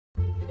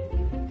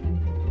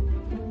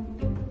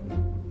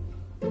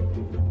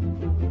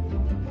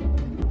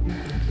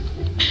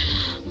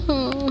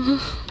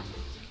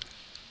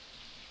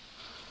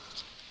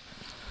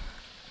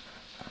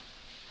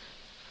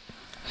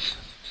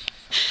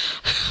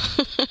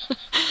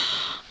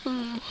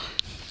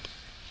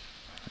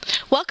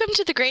Welcome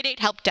to the Grade 8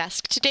 Help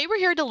Desk. Today we're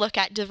here to look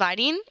at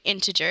dividing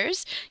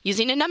integers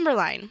using a number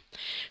line.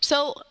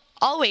 So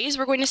always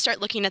we're going to start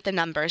looking at the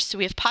numbers. So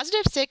we have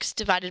positive 6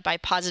 divided by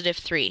positive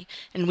 3.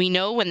 And we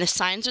know when the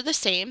signs are the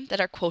same that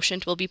our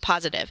quotient will be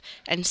positive.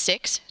 And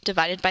 6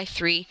 divided by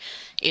 3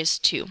 is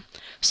 2.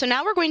 So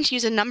now we're going to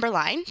use a number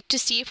line to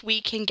see if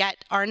we can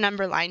get our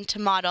number line to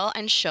model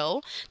and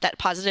show that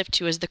positive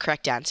 2 is the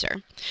correct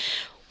answer.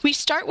 We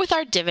start with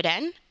our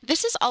dividend.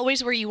 This is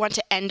always where you want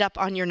to end up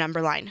on your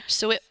number line.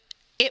 So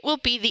it will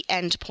be the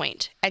end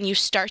point, and you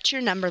start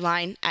your number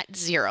line at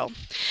 0.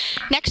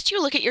 Next,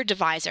 you look at your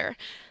divisor.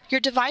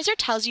 Your divisor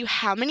tells you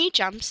how many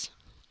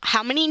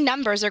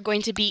numbers are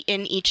going to be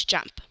in each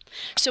jump.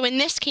 So in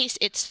this case,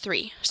 it's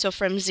 3. So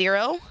from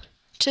 0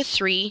 to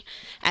 3,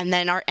 and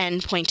then our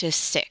end point is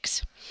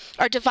 6.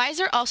 Our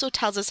divisor also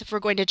tells us if we're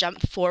going to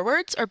jump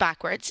forwards or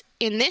backwards.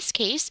 In this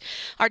case,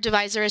 our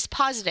divisor is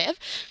positive,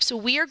 so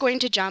we are going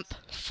to jump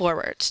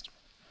forwards.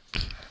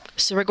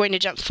 So we're going to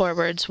jump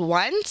forwards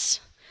once,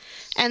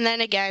 and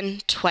then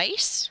again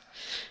twice.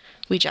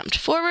 We jumped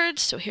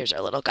forwards, so here's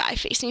our little guy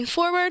facing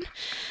forward.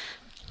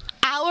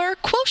 Our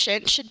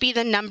quotient should be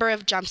the number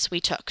of jumps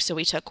we took. So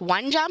we took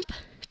 1 jump,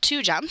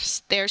 2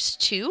 jumps, there's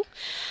 2.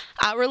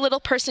 Our little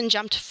person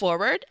jumped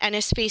forward and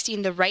is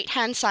facing the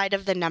right-hand side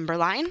of the number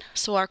line,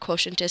 so our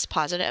quotient is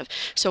positive.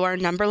 So our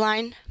number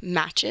line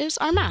matches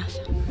our math.